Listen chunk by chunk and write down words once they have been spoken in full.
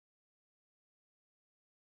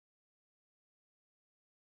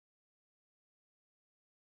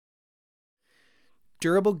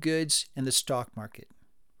Durable goods and the stock market.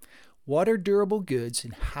 What are durable goods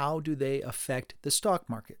and how do they affect the stock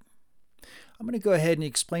market? I'm going to go ahead and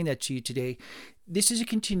explain that to you today. This is a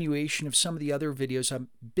continuation of some of the other videos I've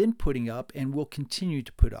been putting up and will continue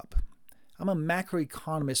to put up. I'm a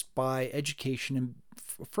macroeconomist by education, and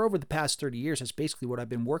for over the past 30 years, that's basically what I've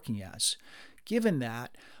been working as. Given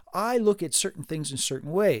that, I look at certain things in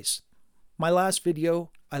certain ways. My last video,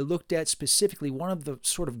 I looked at specifically one of the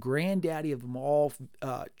sort of granddaddy of them all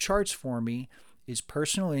charts for me is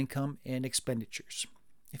personal income and expenditures.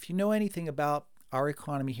 If you know anything about our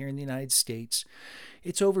economy here in the United States,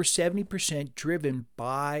 it's over 70% driven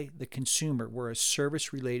by the consumer. We're a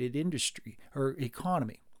service-related industry or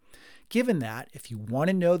economy. Given that, if you want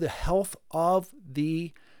to know the health of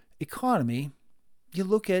the economy, you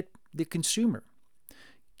look at the consumer.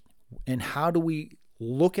 And how do we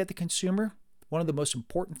look at the consumer? One of the most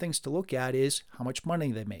important things to look at is how much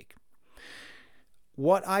money they make.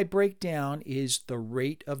 What I break down is the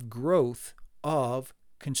rate of growth of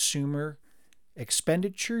consumer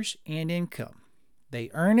expenditures and income. They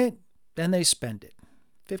earn it, then they spend it.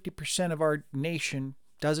 50% of our nation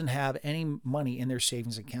doesn't have any money in their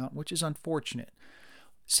savings account, which is unfortunate.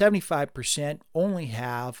 75% only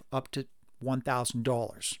have up to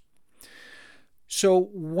 $1,000. So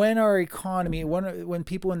when our economy, when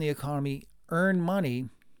people in the economy earn money,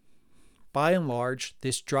 by and large,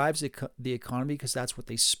 this drives the economy because that's what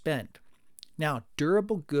they spend. Now,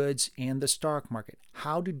 durable goods and the stock market.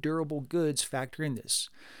 How do durable goods factor in this?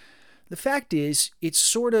 The fact is, it's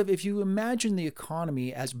sort of, if you imagine the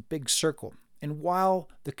economy as a big circle, and while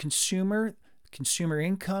the consumer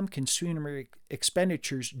income, consumer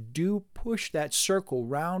expenditures do push that circle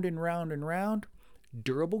round and round and round,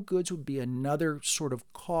 durable goods would be another sort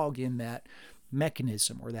of cog in that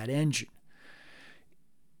mechanism or that engine.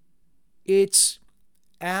 It's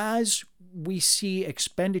as we see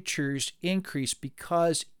expenditures increase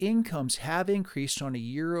because incomes have increased on a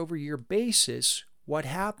year-over-year basis, what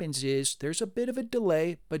happens is there's a bit of a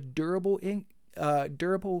delay, but durable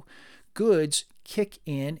goods kick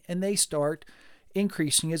in and they start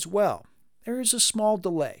increasing as well. There is a small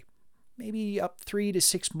delay, maybe up 3 to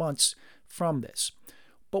 6 months from this.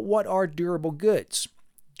 But what are durable goods?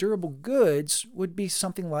 Durable goods would be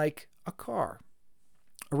something like a car,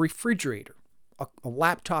 a refrigerator, a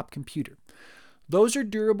laptop computer. Those are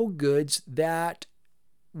durable goods that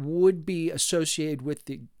would be associated with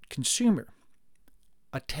the consumer.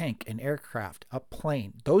 A tank, an aircraft, a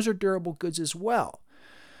plane. Those are durable goods as well.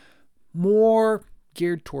 More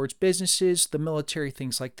geared towards businesses, the military,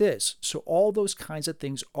 things like this. So all those kinds of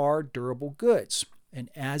things are durable goods. And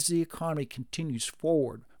as the economy continues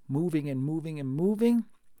forward, moving and moving and moving,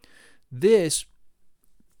 this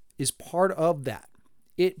is part of that.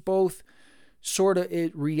 It both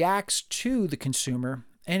it reacts to the consumer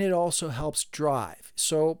and it also helps drive.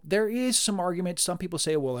 So there is some argument. Some people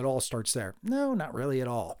say, well, it all starts there. No, not really at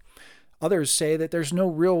all. Others say that there's no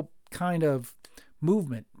real kind of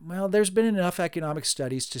movement. Well, there's been enough economic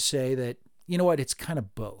studies to say that, you know what, it's kind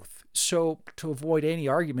of both. So to avoid any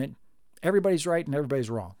argument, everybody's right and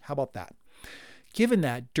everybody's wrong. How about that? Given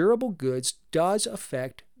that, durable goods does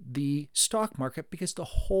affect the stock market because the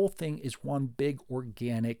whole thing is one big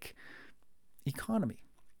organic economy.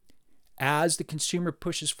 As the consumer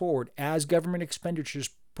pushes forward, as government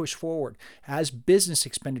expenditures push forward, as business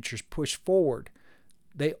expenditures push forward,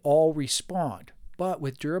 they all respond. But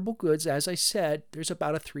with durable goods, as I said, there's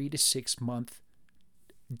about a 3 to 6 month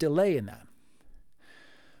delay in that.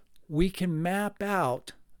 We can map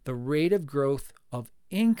out the rate of growth of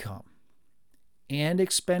income and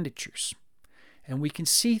expenditures. And we can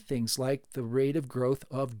see things like the rate of growth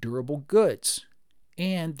of durable goods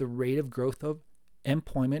and the rate of growth of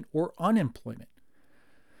employment or unemployment.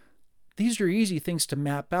 These are easy things to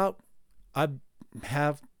map out. I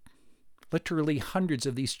have literally hundreds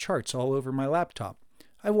of these charts all over my laptop.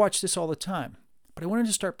 I watch this all the time, but I wanted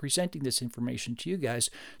to start presenting this information to you guys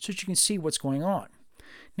so that you can see what's going on.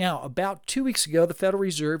 Now, about 2 weeks ago, the Federal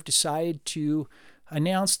Reserve decided to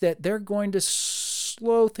announce that they're going to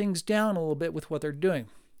slow things down a little bit with what they're doing.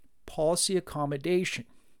 Policy accommodation.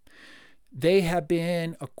 They have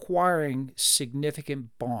been acquiring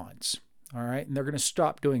significant bonds, all right, and they're going to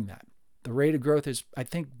stop doing that. The rate of growth is, I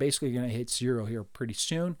think, basically going to hit zero here pretty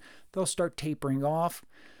soon. They'll start tapering off.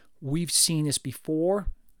 We've seen this before,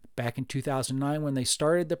 back in 2009 when they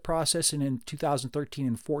started the process, and in 2013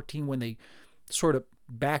 and 14 when they sort of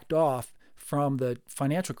backed off from the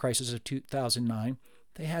financial crisis of 2009.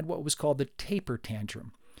 They had what was called the taper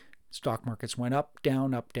tantrum. Stock markets went up,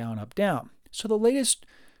 down, up, down, up, down. So the latest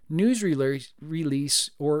news release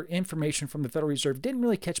or information from the Federal Reserve didn't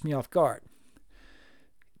really catch me off guard.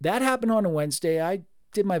 That happened on a Wednesday. I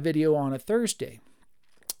did my video on a Thursday.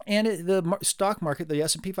 And the stock market, the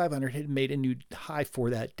S&P 500, had made a new high for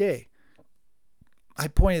that day. I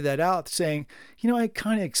pointed that out saying, I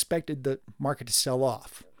kind of expected the market to sell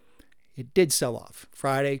off. It did sell off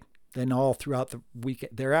Friday, then all throughout the week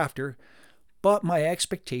thereafter. But my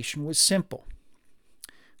expectation was simple.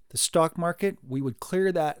 The stock market, we would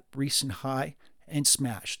clear that recent high and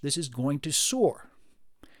smash. This is going to soar.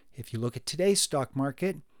 If you look at today's stock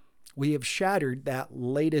market, we have shattered that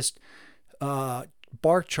latest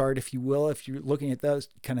bar chart, if you will, if you're looking at those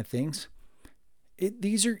kind of things.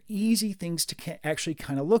 These are easy things to actually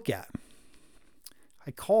kind of look at.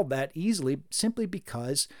 I called that easily simply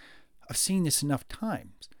because I've seen this enough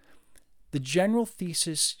times. The general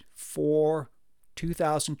thesis for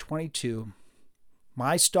 2022,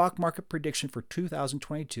 my stock market prediction for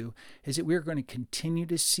 2022 is that we're going to continue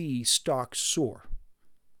to see stocks soar.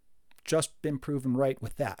 Just been proven right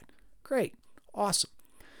with that. Great. Awesome.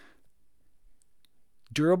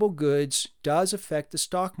 Durable goods does affect the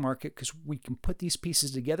stock market because we can put these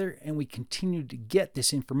pieces together and we continue to get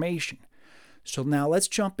this information. So now let's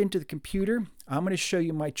jump into the computer. I'm going to show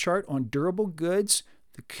you my chart on durable goods,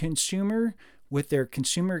 the consumer with their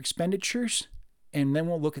consumer expenditures, and then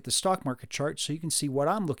we'll look at the stock market chart so you can see what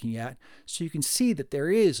I'm looking at. So you can see that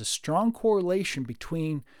there is a strong correlation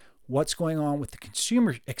between what's going on with the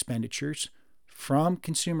consumer expenditures from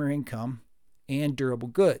consumer income and durable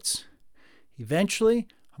goods. Eventually,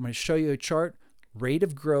 I'm going to show you a chart, rate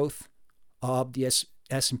of growth of the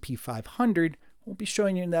S&P 500. Won't be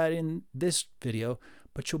showing you that in this video,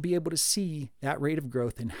 but you'll be able to see that rate of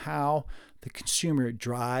growth and how the consumer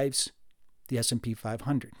drives the S&P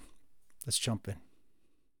 500. Let's jump in.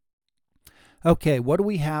 Okay, what do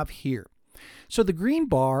we have here? So the green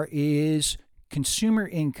bar is consumer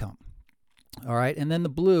income. All right, and then the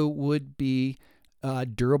blue would be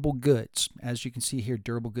durable goods. As you can see here,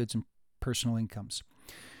 durable goods and personal incomes.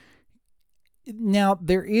 Now,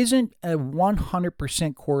 there isn't a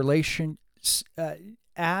 100% correlation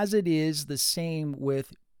as it is the same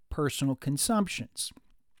with personal consumptions.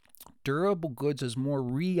 Durable goods is more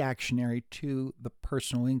reactionary to the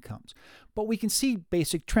personal incomes. But we can see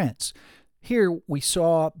basic trends. Here we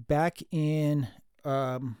saw back in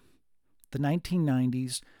the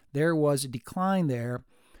 1990s, there was a decline there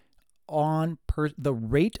on the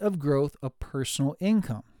rate of growth of personal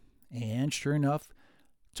income. And sure enough,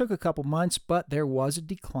 it took a couple months, but there was a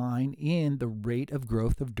decline in the rate of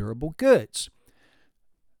growth of durable goods.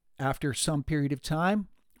 After some period of time,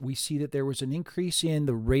 we see that there was an increase in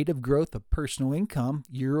the rate of growth of personal income,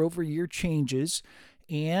 year-over-year changes,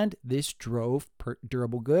 and this drove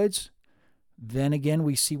durable goods. Then again,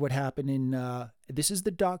 we see what happened in, this is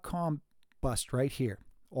the dot-com bust right here,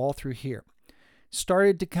 all through here.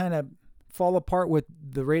 Started to kind of fall apart with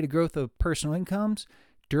the rate of growth of personal incomes.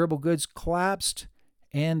 Durable goods collapsed,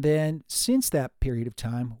 and then since that period of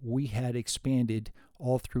time, we had expanded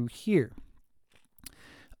all through here.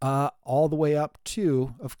 All the way up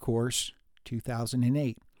to, of course,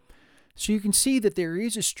 2008. So you can see that there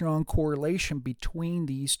is a strong correlation between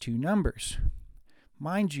these two numbers.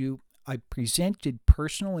 Mind you, I presented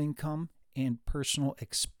personal income and personal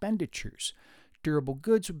expenditures. Durable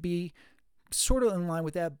goods would be sort of in line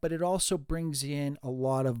with that, but it also brings in a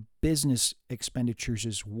lot of business expenditures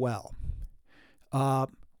as well.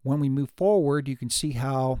 When we move forward, you can see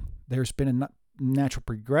how there's been a natural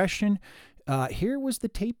progression. Here was the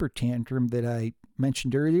taper tantrum that I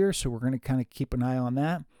mentioned earlier, so we're going to kind of keep an eye on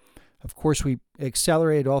that. Of course, we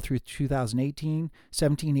accelerated all through 2018,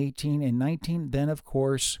 17, 18, and 19. Then, of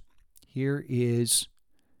course, here is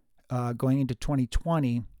going into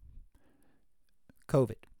 2020,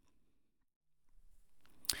 COVID.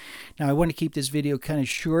 Now, I want to keep this video kind of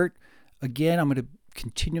short. Again, I'm going to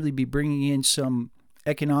continually be bringing in some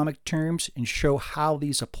economic terms and show how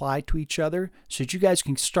these apply to each other so that you guys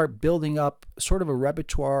can start building up sort of a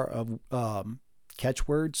repertoire of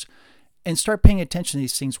catchwords and start paying attention to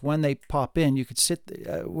these things when they pop in. You could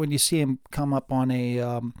when you see them come up on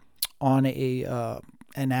an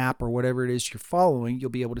app or whatever it is you're following, you'll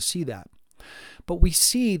be able to see that. But we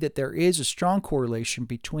see that there is a strong correlation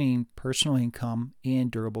between personal income and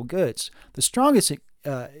durable goods. The strongest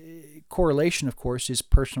correlation, of course, is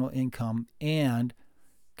personal income and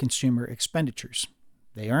consumer expenditures.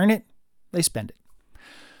 They earn it, they spend it.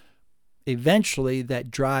 Eventually, that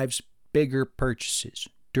drives bigger purchases,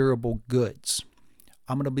 durable goods.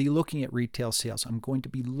 I'm going to be looking at retail sales. I'm going to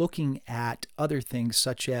be looking at other things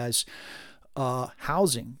such as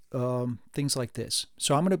housing, things like this.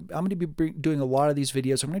 So I'm going to be doing a lot of these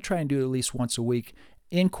videos. I'm going to try and do it at least once a week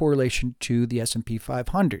in correlation to the S&P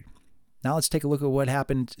 500. Now let's take a look at what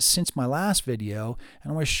happened since my last video,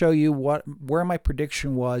 and I'm going to show you where my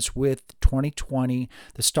prediction was with 2020,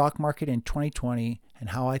 the stock market in 2020, and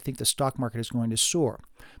how I think the stock market is going to soar.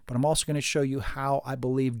 But I'm also going to show you how I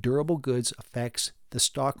believe durable goods affects the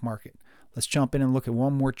stock market. Let's jump in and look at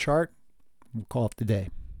one more chart. We'll call it the day.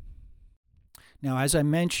 Now, as I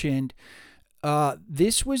mentioned,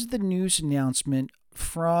 this was the news announcement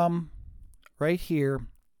from right here.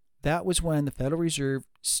 That was when the Federal Reserve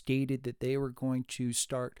stated that they were going to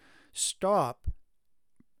stop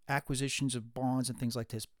acquisitions of bonds and things like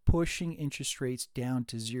this, pushing interest rates down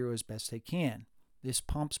to zero as best they can. This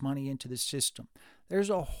pumps money into the system.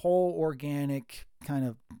 There's a whole organic kind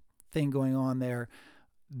of thing going on there.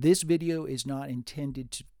 This video is not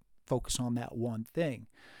intended to focus on that one thing.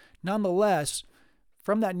 Nonetheless,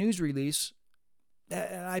 from that news release,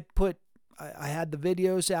 I had the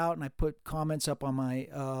videos out and I put comments up on my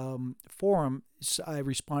forum. I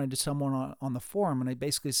responded to someone on the forum and I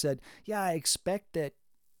basically said, yeah, I expect that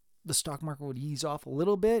the stock market would ease off a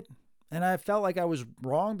little bit. And I felt like I was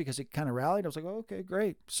wrong because it kind of rallied. I was like, oh, okay,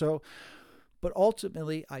 great. But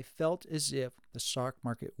ultimately, I felt as if the stock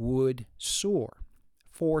market would soar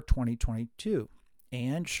for 2022.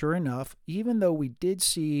 And sure enough, even though we did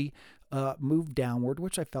see move downward,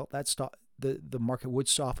 which I felt that the market would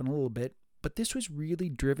soften a little bit, but this was really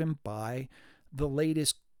driven by the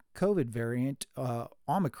latest COVID variant,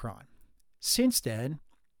 Omicron. Since then,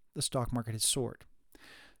 the stock market has soared.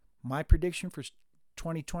 My prediction for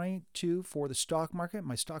 2022 for the stock market,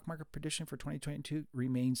 my stock market prediction for 2022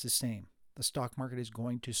 remains the same. The stock market is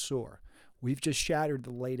going to soar. We've just shattered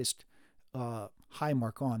the latest high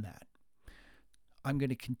mark on that. I'm going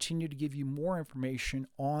to continue to give you more information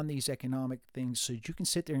on these economic things so that you can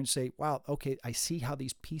sit there and say, wow, okay, I see how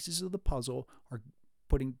these pieces of the puzzle are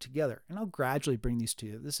putting together. And I'll gradually bring these to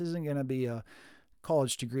you. This isn't going to be a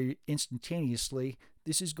college degree instantaneously.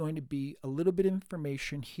 This is going to be a little bit of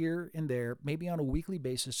information here and there, maybe on a weekly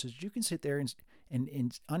basis, so that you can sit there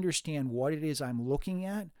and understand what it is I'm looking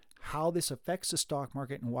at, how this affects the stock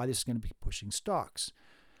market, and why this is going to be pushing stocks.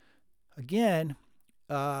 Again,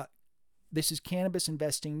 this is Cannabis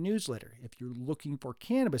Investing Newsletter. If you're looking for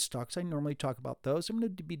cannabis stocks, I normally talk about those. I'm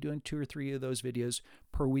going to be doing 2 or 3 of those videos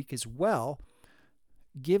per week as well.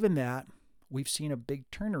 Given that we've seen a big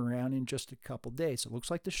turnaround in just a couple days, it looks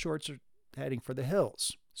like the shorts are heading for the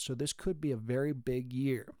hills. So this could be a very big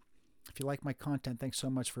year. If you like my content, thanks so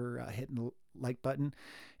much for hitting the like button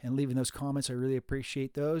and leaving those comments. I really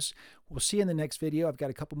appreciate those. We'll see you in the next video. I've got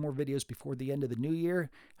a couple more videos before the end of the new year,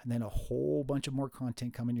 and then a whole bunch of more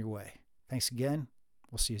content coming your way. Thanks again.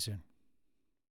 We'll see you soon.